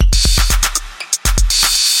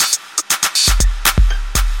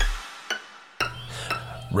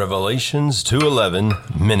Revelations 2:11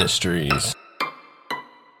 Ministries.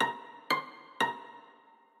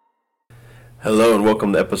 Hello and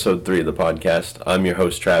welcome to episode 3 of the podcast. I'm your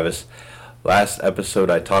host Travis. Last episode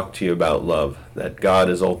I talked to you about love, that God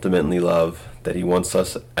is ultimately love, that he wants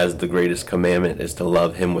us, as the greatest commandment is to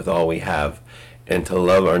love him with all we have and to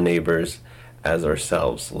love our neighbors as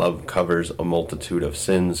ourselves. Love covers a multitude of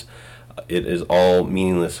sins. It is all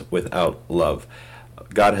meaningless without love.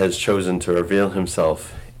 God has chosen to reveal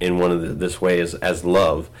himself in one of this way as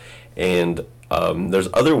love, and there's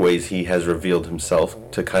other ways he has revealed himself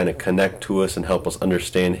to kind of connect to us and help us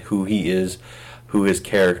understand who he is, who his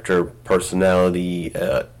character, personality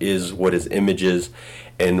is, what his image is.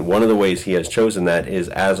 And one of the ways he has chosen that is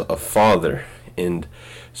as a father. And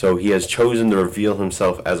so he has chosen to reveal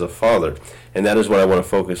himself as a father. And that is what I want to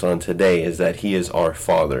focus on today, is that he is our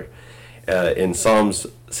father. In Psalms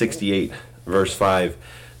 68, verse 5,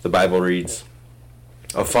 the Bible reads,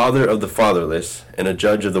 "A father of the fatherless and a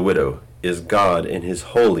judge of the widow is God in his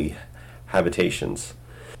holy habitations."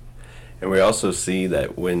 And we also see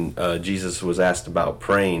that when Jesus was asked about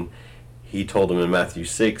praying, he told him in Matthew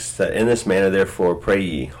 6 that, "In this manner therefore pray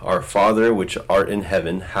ye, Our Father which art in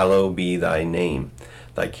heaven, hallowed be thy name.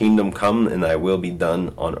 Thy kingdom come, and thy will be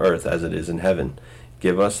done on earth as it is in heaven.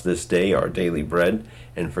 Give us this day our daily bread,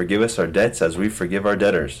 and forgive us our debts as we forgive our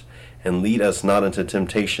debtors. And lead us not into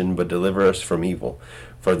temptation, but deliver us from evil.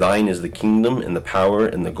 For thine is the kingdom, and the power,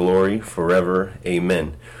 and the glory, forever.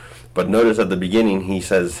 Amen." But notice at the beginning he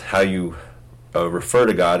says how you refer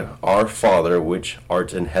to God, "Our Father which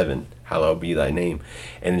art in heaven, hallowed be thy name."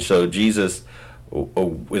 And so Jesus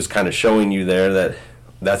is kind of showing you there that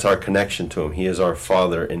that's our connection to him. He is our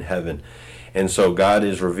Father in heaven. And so God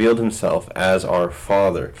has revealed himself as our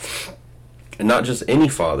Father. And not just any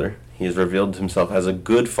Father. He has revealed himself as a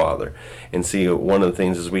good Father. And see, one of the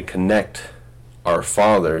things is we connect our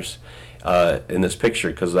fathers in this picture,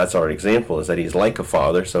 because that's our example, is that he's like a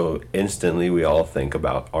father. So instantly we all think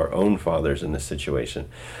about our own fathers in this situation.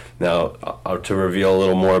 Now, to reveal a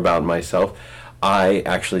little more about myself, I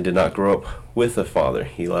actually did not grow up with a father.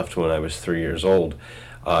 He left when I was 3 years old.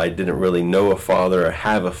 I didn't really know a father or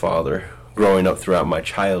have a father growing up throughout my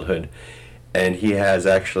childhood. And he has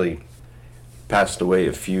actually passed away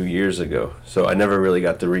a few years ago, so I never really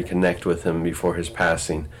got to reconnect with him before his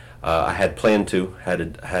passing. I had planned to,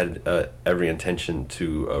 had every intention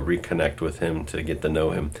to reconnect with him, to get to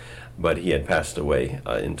know him, but he had passed away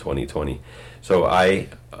in 2020. So I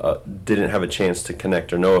didn't have a chance to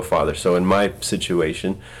connect or know a father. So in my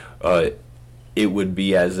situation, it would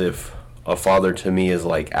be as if a father to me is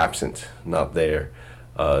like absent, not there,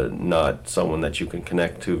 not someone that you can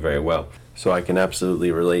connect to very well. So I can absolutely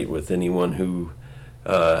relate with anyone who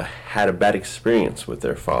had a bad experience with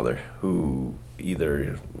their father, who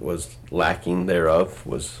either was lacking thereof,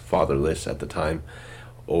 was fatherless at the time,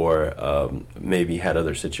 or maybe had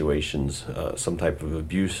other situations, some type of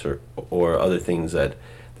abuse or other things that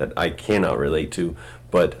I cannot relate to,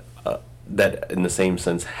 but that in the same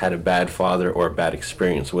sense had a bad father or a bad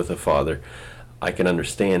experience with a father. I can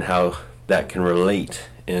understand how that can relate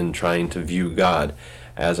in trying to view God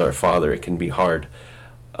as our Father. It can be hard.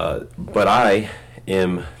 But I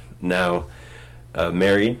am now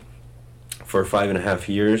married for 5.5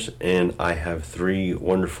 years, and I have 3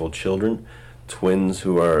 wonderful children, twins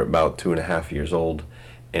who are about 2.5 years old,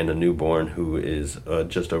 and a newborn who is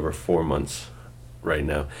just over 4 months right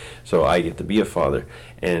now. So I get to be a father.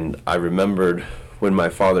 And I remembered when my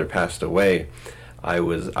father passed away, I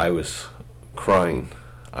was crying.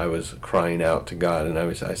 I was crying out to God, and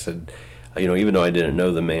I said, even though I didn't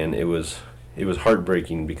know the man, it was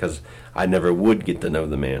heartbreaking because I never would get to know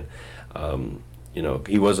the man.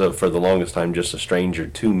 He was for the longest time just a stranger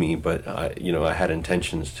to me, but I had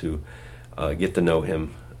intentions to get to know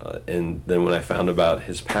him. And then when I found about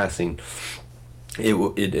his passing, it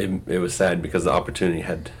was sad because the opportunity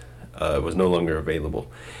was no longer available.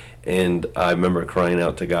 And I remember crying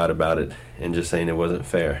out to God about it and just saying it wasn't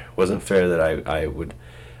fair. It wasn't fair that I would,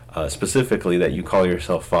 specifically that you call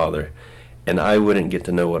yourself father, and I wouldn't get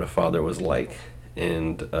to know what a father was like.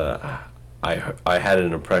 And I had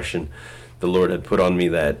an impression the Lord had put on me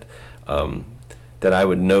that I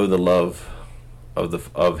would know the love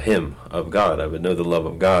of Him, of God. I would know the love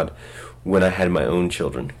of God when I had my own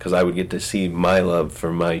children, because I would get to see my love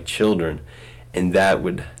for my children, and that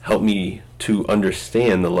would help me to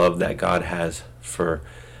understand the love that God has for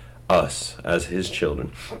us as His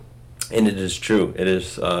children. And it is true. It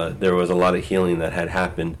is. There was a lot of healing that had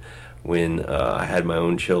happened when I had my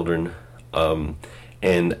own children,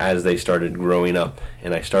 and as they started growing up,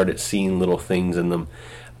 and I started seeing little things in them,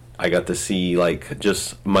 I got to see like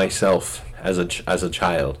just myself as a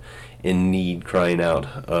child in need, crying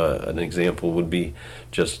out. An example would be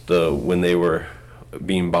just when they were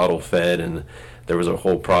being bottle fed, and there was a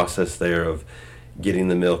whole process there of getting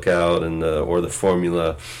the milk out and or the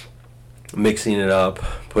formula, mixing it up,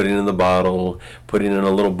 putting it in the bottle, putting it in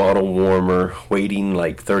a little bottle warmer, waiting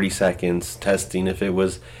like 30 seconds, testing if it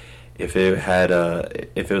was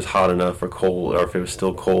hot enough or cold, or if it was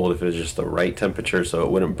still cold, if it was just the right temperature so it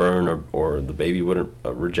wouldn't burn or the baby wouldn't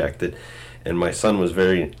reject it. And my son was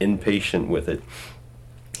very impatient with it.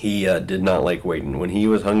 He did not like waiting. When he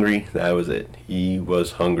was hungry, that was it. He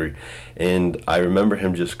was hungry. And I remember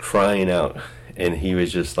him just crying out, and he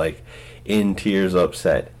was just like in tears,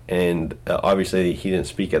 upset. And obviously he didn't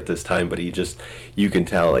speak at this time, but you can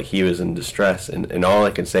tell like he was in distress. And all I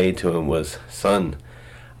could say to him was, "Son,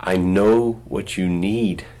 I know what you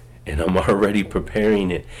need, and I'm already preparing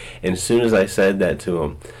it." And as soon as I said that to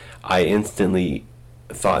him, I instantly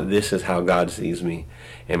thought, this is how God sees me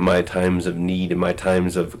in my times of need, in my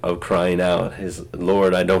times of crying out.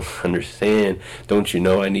 Lord, I don't understand. Don't you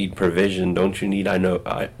know I need provision? Don't you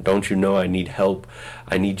know I need help?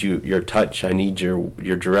 I need your touch. I need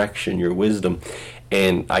your direction, your wisdom.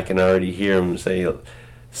 And I can already hear him say,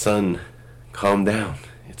 "Son, calm down.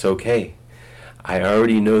 It's okay. I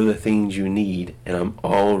already know the things you need, and I'm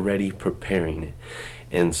already preparing it."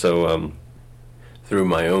 And so through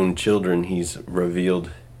my own children, he's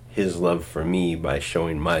revealed his love for me by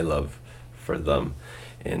showing my love for them.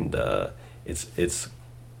 And it's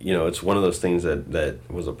one of those things that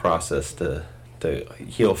was a process to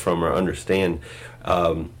heal from or understand,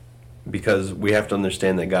 because we have to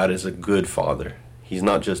understand that God is a good father. He's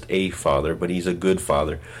not just a father, but he's a good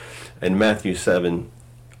father. In Matthew 7,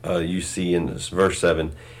 you see in this verse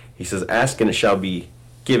 7, he says, "Ask and it shall be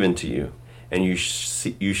given to you, and you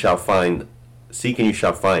shall find. Seek and you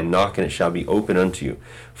shall find. Knock and it shall be open unto you.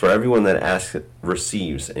 For everyone that asketh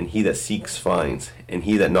receives, and he that seeks finds, and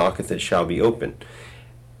he that knocketh it shall be open.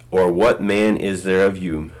 Or what man is there of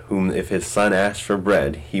you, whom if his son asked for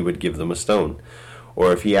bread, he would give them a stone?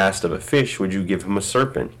 Or if he asked of a fish, would you give him a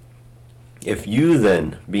serpent? If you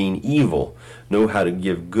then, being evil, know how to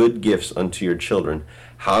give good gifts unto your children,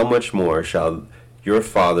 how much more shall your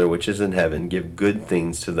Father which is in heaven give good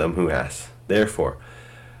things to them who ask? Therefore,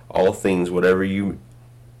 all things, whatever you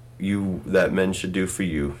that men should do for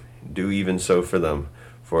you, do even so for them,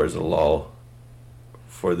 for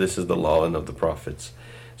this is the law and of the prophets."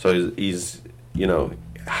 So he's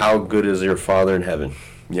how good is your Father in heaven?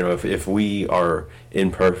 If we are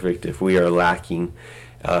imperfect, if we are lacking,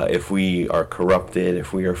 if we are corrupted,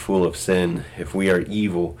 if we are full of sin, if we are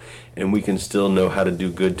evil, and we can still know how to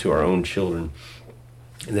do good to our own children,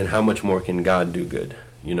 then how much more can God do good?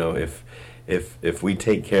 If we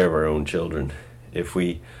take care of our own children, if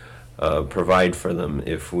we provide for them,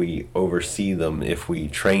 if we oversee them, if we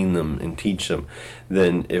train them and teach them,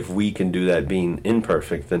 then if we can do that being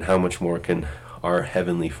imperfect, then how much more can our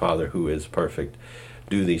Heavenly Father, who is perfect,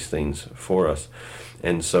 do these things for us?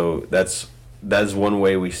 And so that's one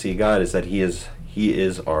way we see God, is that He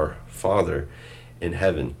is our Father in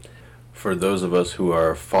heaven. For those of us who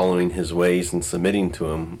are following His ways and submitting to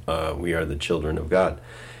Him, we are the children of God.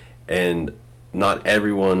 And not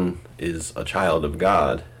everyone is a child of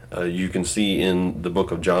God. You can see in the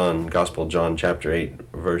book of John, Gospel of John, chapter 8,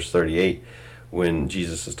 verse 38, when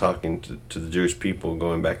Jesus is talking to the Jewish people,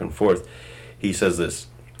 going back and forth, He says this,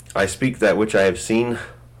 "I speak that which I have seen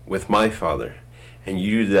with my Father, and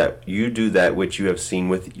you do that which you have seen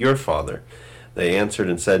with your father." They answered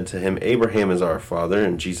and said to him, "Abraham is our father."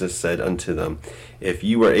 And Jesus said unto them, "If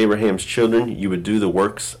you were Abraham's children, you would do the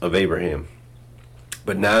works of Abraham.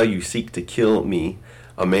 But now you seek to kill me,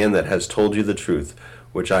 a man that has told you the truth,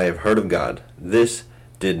 which I have heard of God. This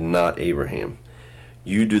did not Abraham.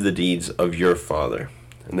 You do the deeds of your father."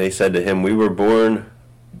 And they said to him, We were born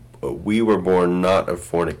not of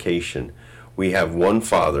fornication. We have one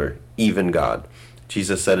Father, even God."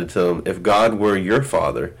 Jesus said unto them, "If God were your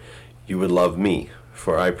Father, you would love me,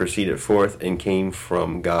 for I proceeded forth and came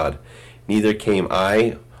from God. Neither came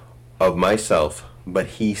I of myself, but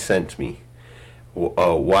He sent me.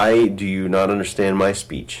 Why do you not understand my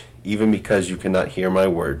speech, even because you cannot hear my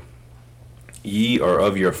word? Ye are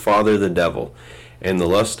of your father the devil, and the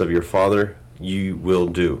lust of your father you will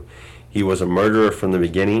do. He was a murderer from the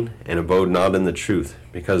beginning, and abode not in the truth,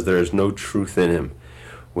 because there is no truth in him.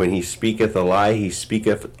 When he speaketh a lie, he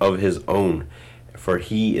speaketh of his own, for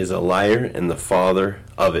he is a liar and the father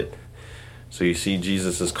of it." So you see,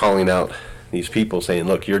 Jesus is calling out these people, saying,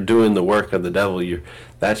 look, you're doing the work of the devil.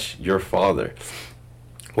 That's your father.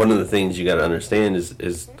 One of the things you got to understand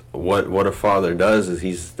is what a father does is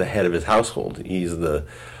he's the head of his household. He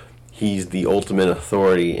He's the ultimate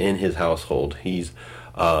authority in his household. He's,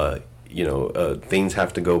 things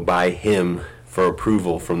have to go by him for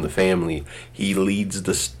approval from the family. He leads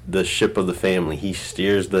the ship of the family. He's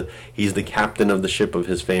the captain of the ship of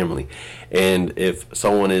his family. And if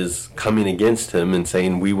someone is coming against him and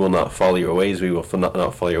saying, we will not follow your ways, we will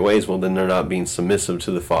not follow your ways, well, then they're not being submissive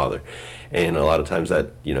to the Father. And a lot of times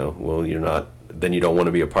that, you're not, then you don't want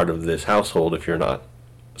to be a part of this household if you're not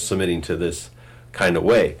submitting to this kind of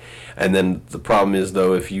way. And then the problem is,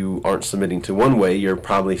 though, if you aren't submitting to one way, you're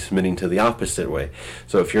probably submitting to the opposite way.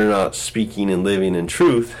 So if you're not speaking and living in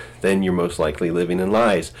truth, then you're most likely living in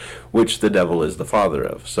lies, which the devil is the father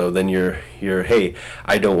of. So then you're hey,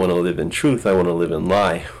 I don't want to live in truth, I want to live in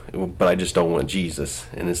lie, but I just don't want Jesus.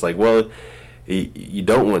 And it's like, well, you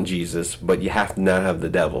don't want Jesus, but you have to now have the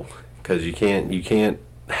devil, because you can't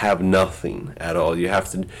have nothing at all. You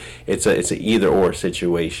have to. It's a either or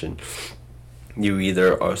situation. You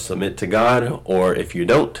either are submit to God, or if you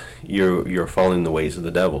don't, you're following the ways of the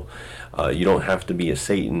devil. You don't have to be a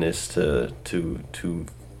Satanist to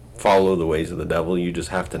follow the ways of the devil. You just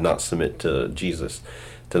have to not submit to Jesus,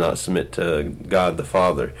 to not submit to God the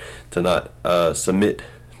Father, to not submit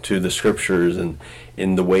to the Scriptures and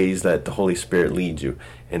in the ways that the Holy Spirit leads you.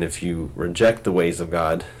 And if you reject the ways of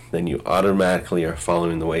God, then you automatically are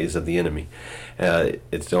following the ways of the enemy.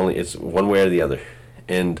 It's one way or the other.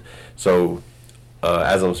 And so,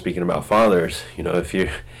 as I'm speaking about fathers,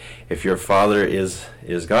 if your father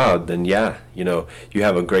is God, then you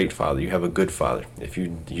have a great father, you have a good father. If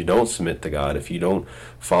you don't submit to God, if you don't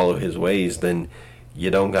follow his ways, then you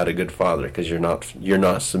don't got a good father, because you're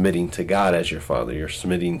not submitting to God as your father. You're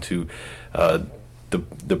submitting to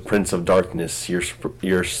the prince of darkness. You're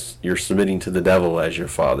submitting to the devil as your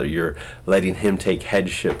father. You're letting him take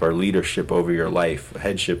headship or leadership over your life,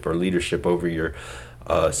 headship or leadership over your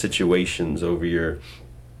situations, over your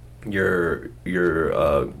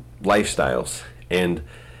lifestyles. And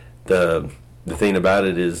the thing about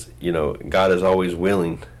it is, God is always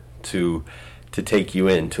willing to take you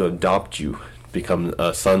in, to adopt you, become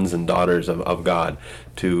sons and daughters of God,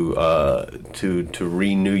 to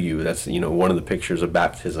renew you. That's one of the pictures of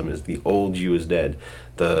baptism is the old you is dead.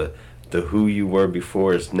 The who you were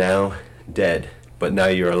before is now dead, but now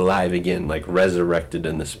you're alive again, like resurrected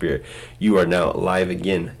in the Spirit. You are now alive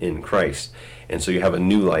again in Christ. And so you have a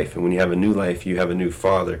new life. And when you have a new life, you have a new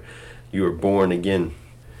father. You are born again.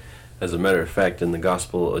 As a matter of fact, in the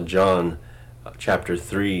Gospel of John, chapter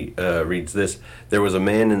 3 reads this: There was a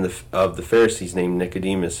man of the Pharisees named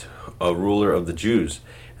Nicodemus, a ruler of the Jews.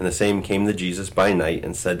 And the same came to Jesus by night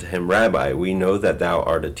and said to him, Rabbi, we know that thou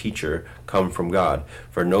art a teacher come from God,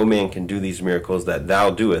 for no man can do these miracles that thou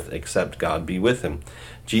doest, except God be with him.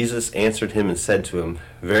 Jesus answered him and said to him,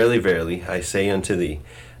 Verily, verily, I say unto thee,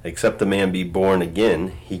 except a man be born again,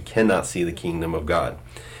 he cannot see the kingdom of God.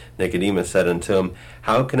 Nicodemus said unto him,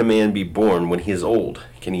 How can a man be born when he is old?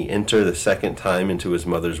 Can he enter the second time into his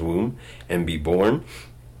mother's womb and be born?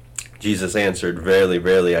 Jesus answered, Verily,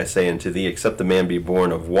 verily, I say unto thee, except a man be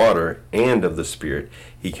born of water and of the Spirit,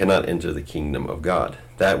 he cannot enter the kingdom of God.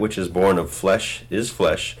 That which is born of flesh is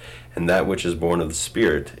flesh, and that which is born of the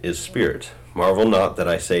Spirit is spirit. Marvel not that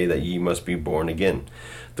I say that ye must be born again.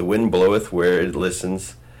 The wind bloweth where it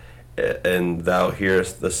listens, and thou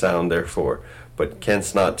hearest the sound thereof, but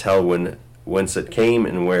canst not tell whence it came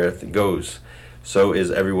and where it goes. So is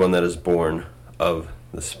everyone that is born of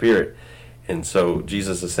the Spirit. And so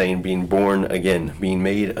Jesus is saying, being born again, being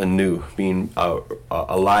made anew, being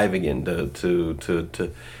alive again, to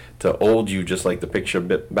old you, just like the picture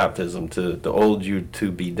of baptism, to the old you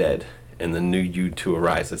to be dead, and the new you to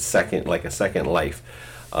arise. It's like a second life.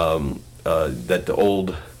 That the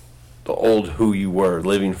old who you were,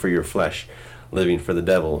 living for your flesh, living for the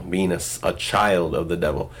devil, being a child of the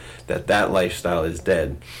devil, that lifestyle is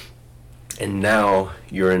dead. And now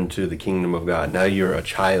you're into the kingdom of God. Now you're a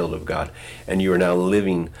child of God, and you are now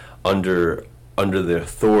living under the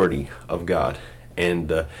authority of God. And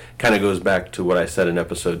kind of goes back to what I said in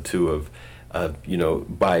episode 2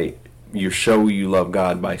 by you show you love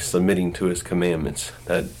God by submitting to His commandments.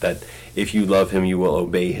 That if you love Him, you will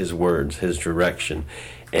obey His words, His direction.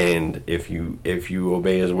 And if you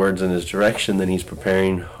obey His words and His direction, then He's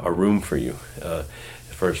preparing a room for you.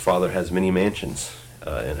 For His Father has many mansions,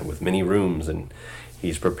 and with many rooms, and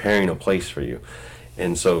He's preparing a place for you.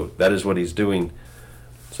 And so that is what He's doing.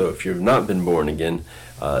 So if you've not been born again,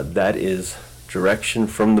 that is direction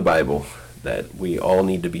from the Bible, that we all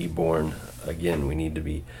need to be born again. We need to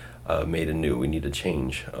be made anew. We need to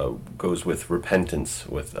change. Goes with repentance,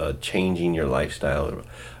 with changing your lifestyle,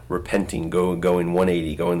 repenting, going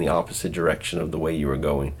 180, go in the opposite direction of the way you were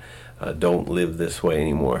going. don't live this way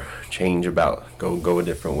anymore. Change about. Go a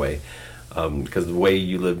different way. Because the way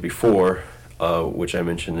you lived before, which I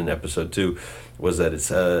mentioned in episode 2, was that it's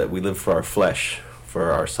we live for our flesh,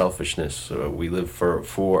 for our selfishness. We live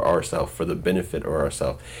for ourselves, for the benefit of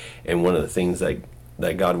ourselves. And one of the things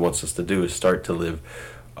that God wants us to do is start to live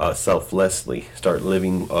selflessly, start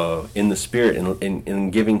living in the Spirit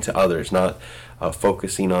and giving to others, not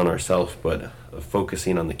focusing on ourselves, but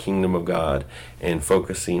focusing on the kingdom of God and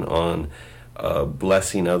focusing on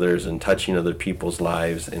blessing others and touching other people's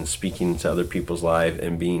lives and speaking to other people's lives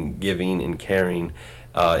and being giving and caring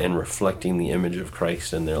and reflecting the image of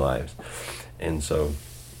Christ in their lives. And so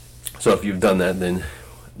if you've done that, then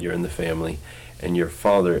you're in the family, and your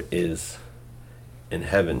Father is in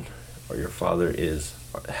heaven, or your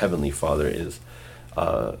Heavenly Father is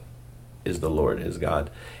the Lord, is God.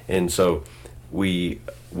 And so we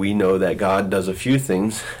know that God does a few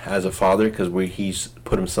things as a father, because He's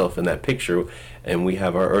put Himself in that picture, and we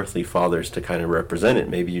have our earthly fathers to kind of represent it.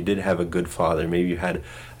 Maybe you did have a good father. Maybe you had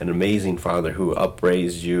an amazing father who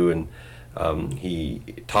upraised you, and he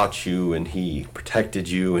taught you, and he protected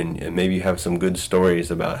you, and maybe you have some good stories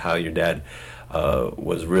about how your dad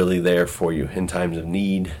was really there for you in times of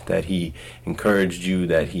need, that he encouraged you,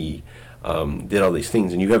 that he did all these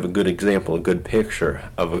things, and you have a good example, a good picture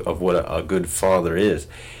of what a good father is,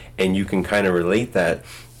 and you can kind of relate that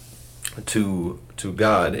to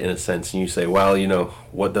God in a sense, and you say, well,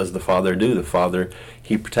 what does the Father do? The Father,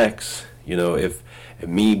 He protects. If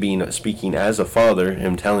me speaking as a father,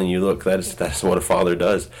 I'm telling you, look, that's what a father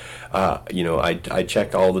does. I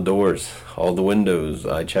check all the doors, all the windows.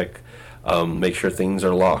 I check, make sure things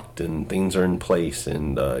are locked and things are in place,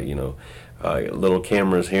 and little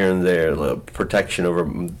cameras here and there, protection over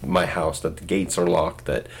my house, that the gates are locked,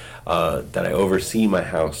 that I oversee my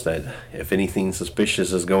house, that if anything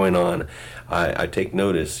suspicious is going on, I take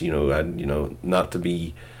notice, not to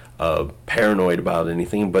be paranoid about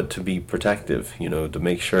anything, but to be protective, to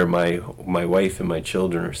make sure my wife and my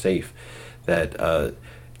children are safe, that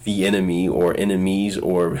the enemy or enemies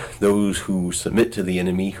or those who submit to the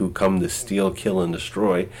enemy, who come to steal, kill, and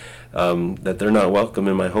destroy, that they're not welcome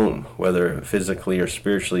in my home, whether physically or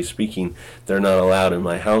spiritually speaking. They're not allowed in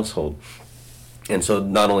my household. And so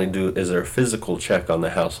not only is there a physical check on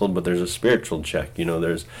the household, but there's a spiritual check.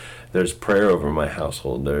 There's prayer over my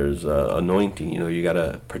household. There's anointing. You got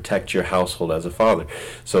to protect your household as a father.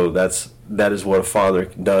 So that is what a father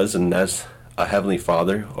does, and that's a Heavenly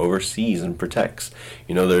Father oversees and protects.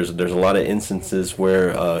 There's a lot of instances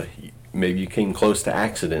where maybe you came close to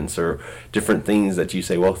accidents or different things that you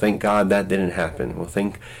say, well, thank God that didn't happen. Well,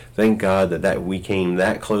 thank God that we came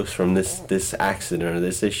that close from this accident or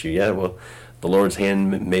this issue. Yeah, well, the Lord's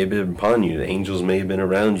hand may have been upon you. The angels may have been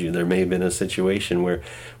around you. There may have been a situation where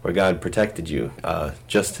God protected you.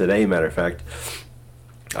 Just today, matter of fact,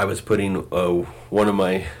 I was putting one of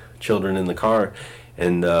my children in the car,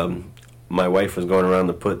 and my wife was going around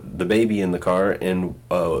to put the baby in the car, and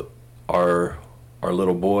our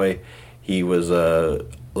little boy, he was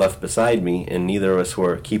left beside me, and neither of us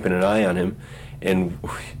were keeping an eye on him. And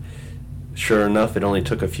sure enough, it only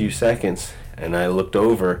took a few seconds, and I looked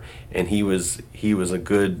over, and he was a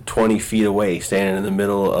good 20 feet away, standing in the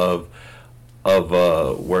middle of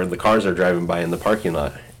where the cars are driving by in the parking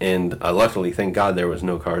lot. And luckily, thank God, there was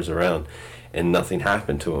no cars around, and nothing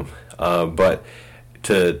happened to him. But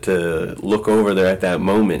to look over there at that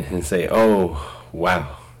moment and say, oh,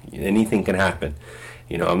 wow, anything can happen.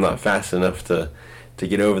 I'm not fast enough to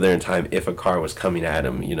get over there in time if a car was coming at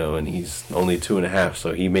him, and he's only 2.5,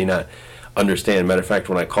 so he may not understand. Matter of fact,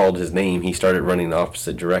 when I called his name, he started running the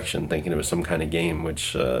opposite direction, thinking it was some kind of game,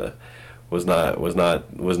 which was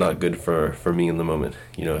not good for me in the moment.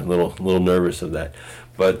 A little nervous of that.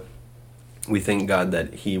 But we thank God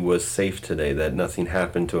that he was safe today, that nothing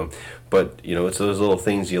happened to him. But it's those little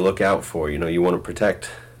things you look out for. You want to protect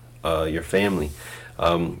your family.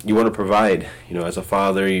 You want to provide, as a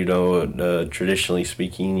father, traditionally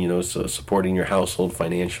speaking, so supporting your household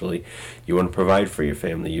financially. You want to provide for your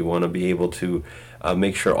family. You want to be able to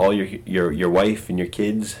make sure all your wife and your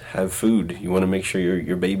kids have food. You want to make sure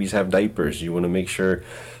your babies have diapers. You want to make sure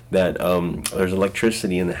that there's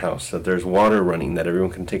electricity in the house, that there's water running, that everyone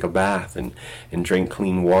can take a bath and drink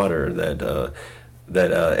clean water,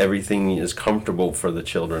 that everything is comfortable for the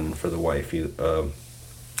children and for the wife. That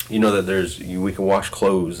we can wash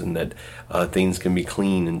clothes, and that things can be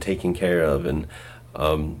clean and taken care of, and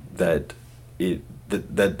that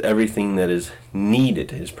everything that is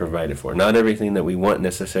needed is provided for. Not everything that we want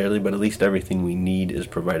necessarily, but at least everything we need is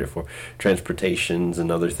provided for. Transportations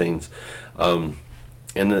and other things.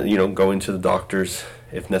 and going to the doctors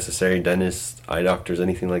if necessary, dentists, eye doctors,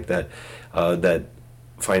 anything like that, that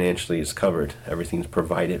financially is covered. Everything's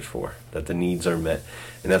provided for, that the needs are met.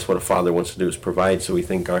 And that's what a father wants to do, is provide. So we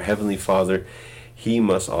think our Heavenly Father, He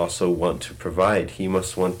must also want to provide. He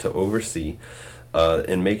must want to oversee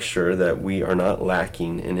and make sure that we are not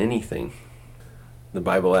lacking in anything. The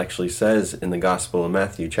Bible actually says in the Gospel of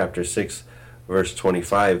Matthew, chapter 6, verse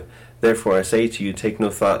 25, "Therefore I say to you, take no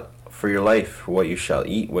thought for your life, what you shall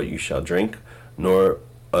eat, what you shall drink, nor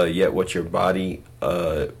yet what your body,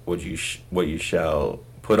 what you shall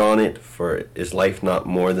put on it. For is life not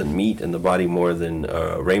more than meat, and the body more than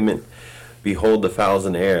raiment? Behold the fowls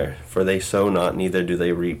in the air, for they sow not, neither do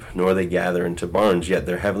they reap, nor they gather into barns, yet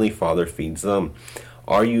their heavenly Father feeds them.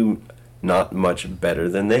 Are you not much better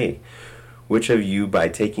than they? Which of you by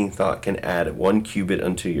taking thought can add 1 cubit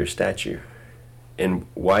unto your stature? And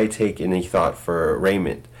why take any thought for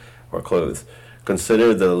raiment or clothes?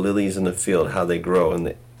 Consider the lilies in the field, how they grow,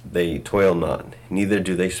 and they toil not, neither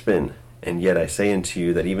do they spin. And yet I say unto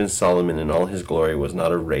you that even Solomon in all his glory was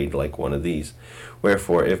not arrayed like one of these.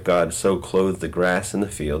 Wherefore, if God so clothe the grass in the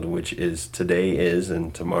field, which is today is,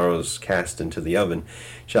 and tomorrow's cast into the oven,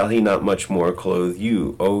 shall he not much more clothe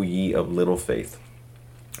you, O ye of little faith?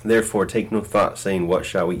 Therefore take no thought, saying, what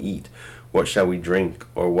shall we eat? What shall we drink?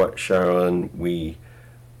 Or what shall we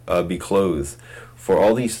be clothed? For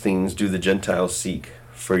all these things do the Gentiles seek.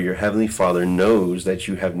 For your heavenly Father knows that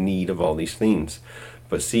you have need of all these things.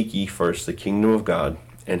 But seek ye first the kingdom of God,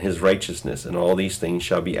 and his righteousness, and all these things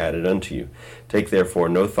shall be added unto you. Take therefore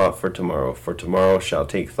no thought for tomorrow shall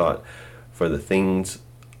take thought for the things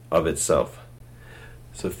of itself.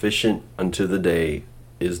 Sufficient unto the day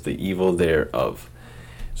is the evil thereof.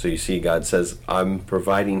 So you see, God says, I'm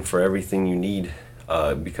providing for everything you need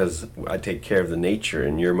because I take care of the nature,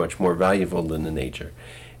 and you're much more valuable than the nature.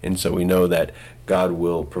 And so we know that God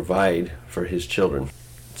will provide for his children.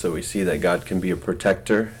 So we see that God can be a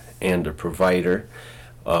protector and a provider,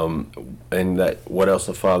 and that what else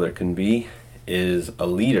a father can be is a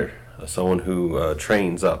leader, someone who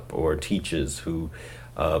trains up or teaches, who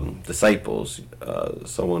disciples,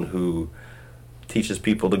 someone who teaches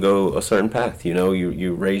people to go a certain path.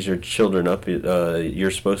 You raise your children up.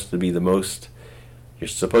 You're supposed to be the most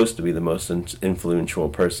influential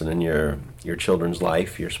person in your children's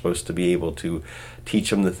life. You're supposed to be able to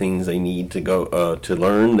teach them the things they need to go to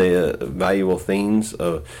learn, the valuable things,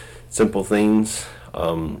 simple things,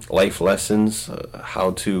 life lessons,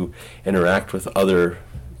 how to interact with other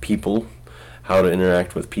people, how to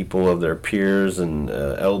interact with people of their peers and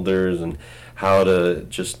elders, and how to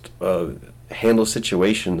just handle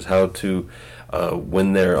situations, how to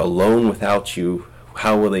when they're alone without you,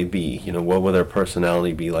 how will they be? What will their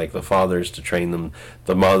personality be like? The father is to train them,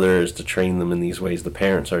 the mother is to train them in these ways, the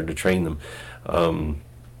parents are to train them,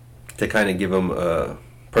 to kind of give them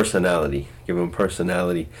personality.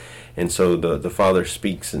 And so the father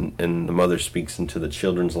speaks and the mother speaks into the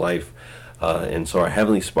children's life. And so our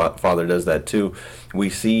Heavenly Father does that too. We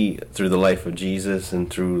see through the life of Jesus and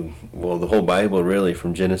through, the whole Bible really,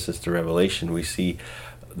 from Genesis to Revelation, we see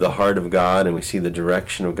the heart of God and we see the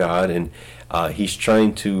direction of God, and he's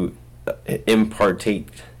trying to impartate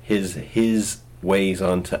his ways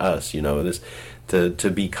onto us,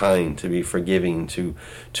 to be kind, to be forgiving, to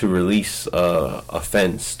release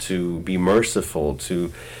offense, to be merciful,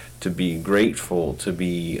 to be grateful, to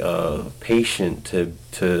be patient,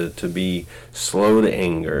 to be slow to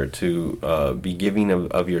anger, to be giving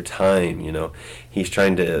of your time. He's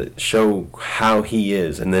trying to show how he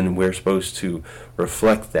is, and then we're supposed to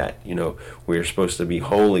reflect that. We're supposed to be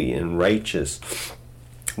holy and righteous.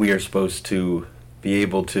 We are supposed to be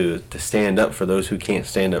able to stand up for those who can't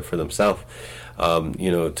stand up for themselves.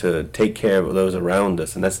 To take care of those around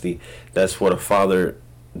us, and that's what a father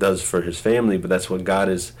does for his family, but that's what God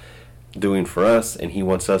is doing for us, and he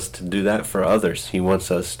wants us to do that for others. He wants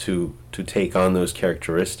us to take on those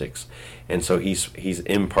characteristics, and so he's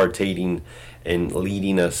impartating and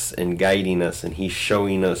leading us and guiding us, and he's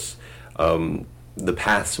showing us the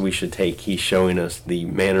paths we should take. He's showing us the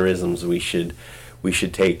mannerisms we should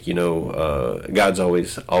take. God's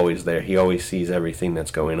always there. He always sees everything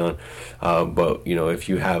that's going on. But if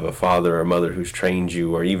you have a father or mother who's trained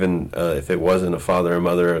you, or even if it wasn't a father or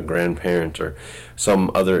mother, a grandparent, or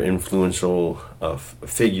some other influential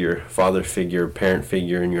figure, father figure, parent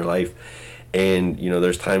figure in your life, and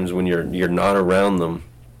there's times when you're not around them,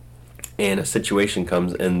 and a situation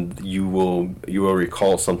comes, and you will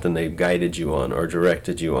recall something they've guided you on or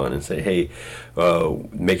directed you on, and say, hey,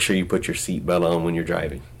 make sure you put your seatbelt on when you're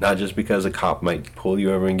driving. Not just because a cop might pull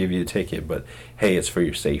you over and give you a ticket, but hey, it's for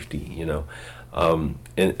your safety.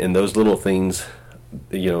 And those little things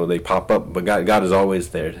they pop up, but God is always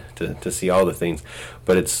there to see all the things.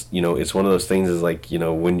 But it's one of those things is like,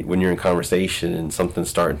 when you're in conversation and something's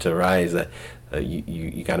starting to arise, that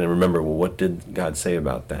you got to remember, well, what did God say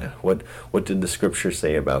about that? What did the scripture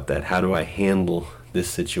say about that? How do I handle this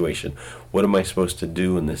situation? What am I supposed to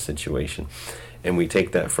do in this situation? And we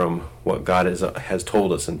take that from what God has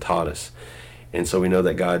told us and taught us. And so we know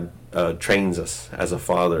that God trains us as a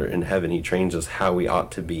father in heaven. He trains us how we ought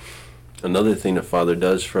to be. Another thing a father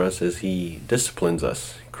does for us is he disciplines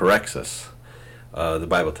us, corrects us. The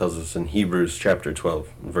Bible tells us in Hebrews chapter 12,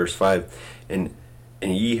 verse 5, and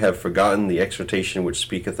ye have forgotten the exhortation which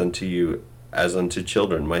speaketh unto you as unto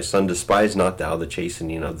children. My son, despise not thou the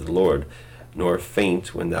chastening of the Lord, nor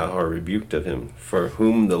faint when thou art rebuked of him. For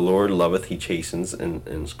whom the Lord loveth he chastens,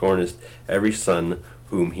 and scorneth every son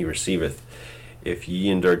whom he receiveth. If ye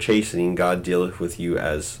endure chastening, God dealeth with you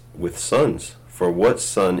as with sons. For what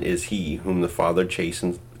son is he whom the Father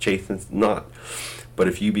chasteneth not? But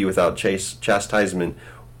if you be without chastisement,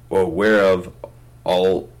 or whereof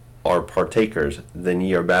all are partakers, then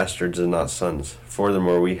ye are bastards and not sons.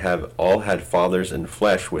 Furthermore, we have all had fathers in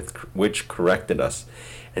flesh which corrected us,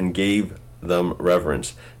 and gave them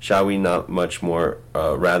reverence. Shall we not much more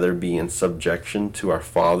rather be in subjection to our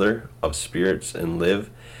Father of spirits and live?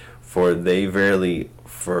 For they verily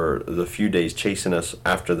for the few days chasten us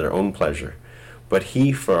after their own pleasure, but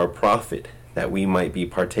he for our profit, that we might be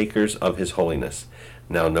partakers of his holiness.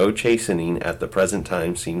 Now no chastening at the present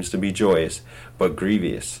time seems to be joyous, but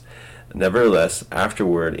grievous. Nevertheless,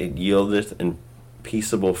 afterward it yieldeth an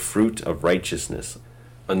peaceable fruit of righteousness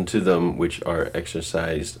unto them which are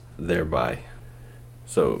exercised thereby.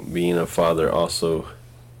 So being a father also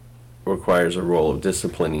requires a role of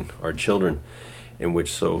disciplining our children, in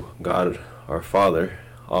which so God, our Father,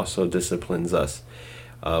 also disciplines us.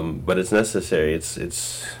 But it's necessary.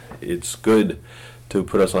 It's good to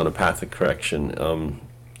put us on a path of correction.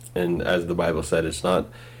 And as the Bible said,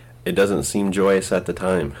 it doesn't seem joyous at the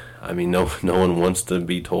time. I mean, no one wants to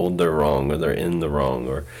be told they're wrong, or they're in the wrong,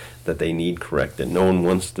 or that they need corrected. No one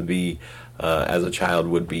wants to be, as a child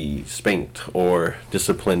would be, spanked or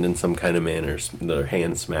disciplined in some kind of manner, their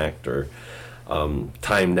hand smacked, or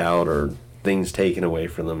timed out, or things taken away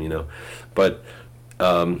from them, But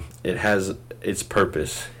it has its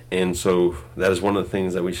purpose. And so that is one of the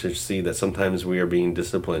things that we should see, that sometimes we are being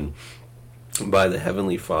disciplined by the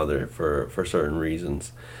Heavenly Father for certain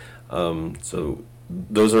reasons. So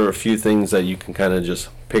those are a few things that you can kind of just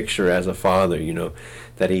picture as a father,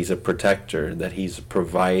 that he's a protector, that he's a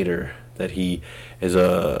provider, that he is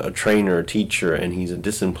a trainer, a teacher, and he's a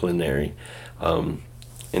disciplinary.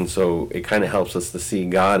 And so it kind of helps us to see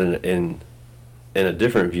God in a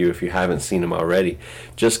different view if you haven't seen him already.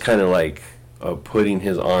 Just kind of like putting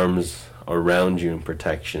his arms around you in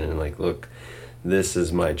protection, and like, look, this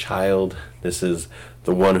is my child. This is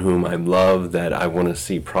the one whom I love, that I want to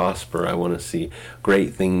see prosper. I want to see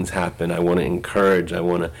great things happen. I want to encourage. I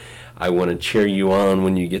want to cheer you on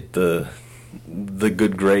when you get the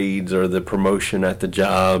good grades, or the promotion at the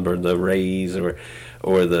job, or the raise, or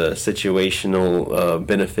the situational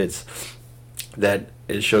benefits. That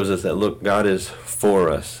it shows us that, look, God is for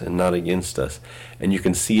us and not against us. And you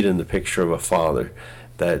can see it in the picture of a father,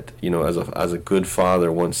 that as a good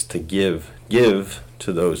father wants to give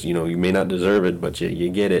to those, you may not deserve it, but you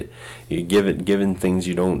get it. You give it, given things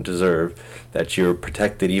you don't deserve, that you're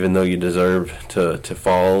protected even though you deserve to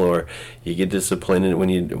fall, or you get disciplined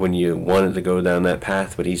when you wanted to go down that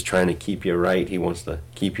path, but he's trying to keep you right. He wants to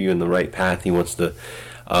keep you in the right path. He wants to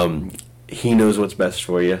he knows what's best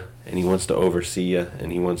for you, and he wants to oversee you,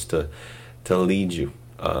 and he wants to lead you,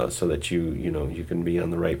 so that you can be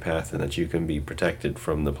on the right path, and that you can be protected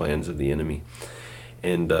from the plans of the enemy.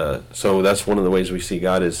 And so that's one of the ways we see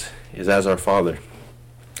God is as our Father.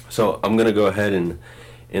 So I'm going to go ahead and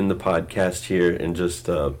end the podcast here, and just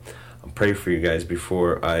pray for you guys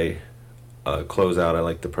before I close out. I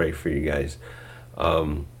like to pray for you guys.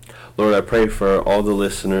 Lord, I pray for all the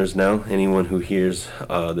listeners now, anyone who hears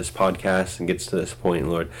this podcast and gets to this point,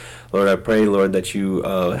 Lord. Lord, I pray, Lord, that you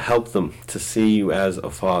help them to see you as a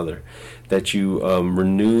father, that you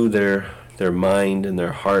renew their mind and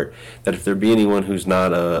their heart, that if there be anyone who's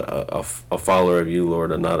not a follower of you,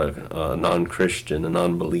 Lord, or not a non-Christian, a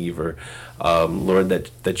non-believer, Lord,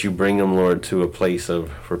 that you bring them, Lord, to a place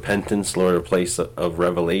of repentance, Lord, a place of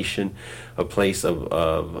revelation, a place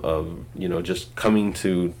of just coming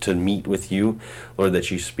to meet with you, Lord, that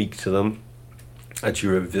you speak to them, that you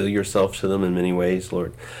reveal yourself to them in many ways,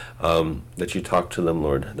 Lord, that you talk to them,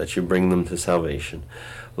 Lord, that you bring them to salvation.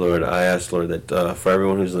 Lord, I ask, Lord, that for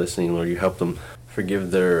everyone who's listening, Lord, you help them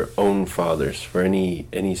forgive their own fathers for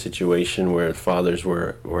any situation where fathers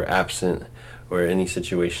were absent, or any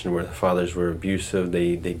situation where the fathers were abusive.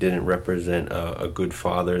 They didn't represent a good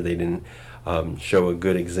father. They didn't show a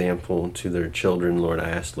good example to their children. Lord, I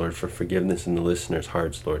ask, Lord, for forgiveness in the listeners'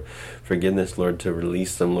 hearts, Lord. Forgiveness, Lord, to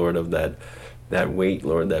release them, Lord, of that weight,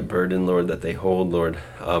 Lord, that burden, Lord, that they hold, Lord.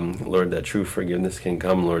 Lord, that true forgiveness can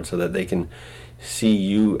come, Lord, so that they can see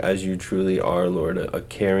you as you truly are, Lord, a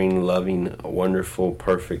caring, loving, wonderful,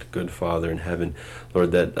 perfect, good Father in heaven.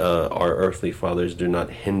 Lord, that our earthly fathers do not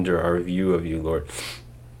hinder our view of you, Lord.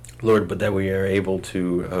 Lord, but that we are able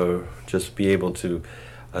to just be able to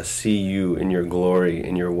see you in your glory,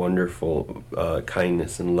 in your wonderful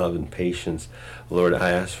kindness and love and patience. Lord, I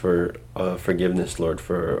ask for forgiveness, Lord,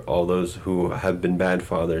 for all those who have been bad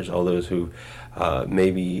fathers, all those who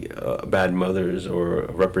maybe bad mothers, or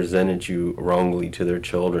represented you wrongly to their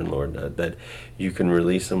children, Lord, that you can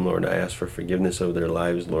release them, Lord. I ask for forgiveness of their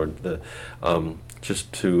lives, Lord,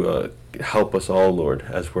 just to help us all, Lord,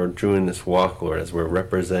 as we're doing this walk, Lord, as we're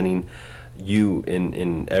representing you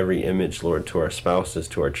in every image, Lord, to our spouses,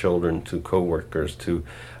 to our children, to co-workers, to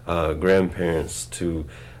grandparents, to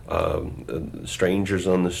strangers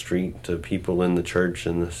on the street, to people in the church,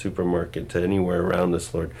 in the supermarket, to anywhere around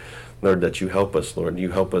us, Lord. Lord, that you help us, Lord. You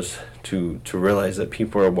help us to realize that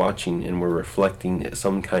people are watching and we're reflecting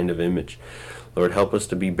some kind of image. Lord, help us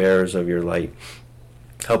to be bearers of your light.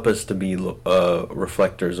 Help us to be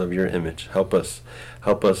reflectors of your image. Help us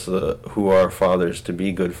who are fathers to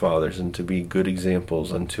be good fathers and to be good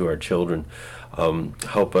examples unto our children.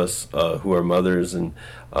 Help us who are mothers and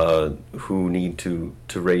who need to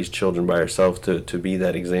raise children by ourselves to be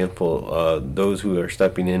that example. Those who are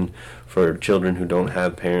stepping in for children who don't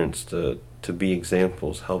have parents to be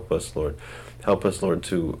examples. Help us, Lord. Help us, Lord,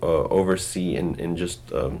 to oversee and just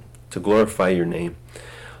to glorify your name.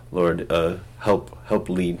 Lord, help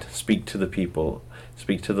lead. Speak to the people.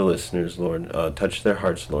 Speak to the listeners, Lord. Touch their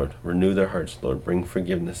hearts, Lord. Renew their hearts, Lord. Bring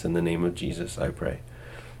forgiveness in the name of Jesus, I pray.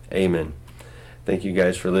 Amen. Thank you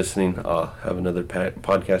guys for listening. I'll have another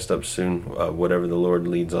podcast up soon, whatever the Lord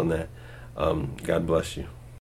leads on that. God bless you.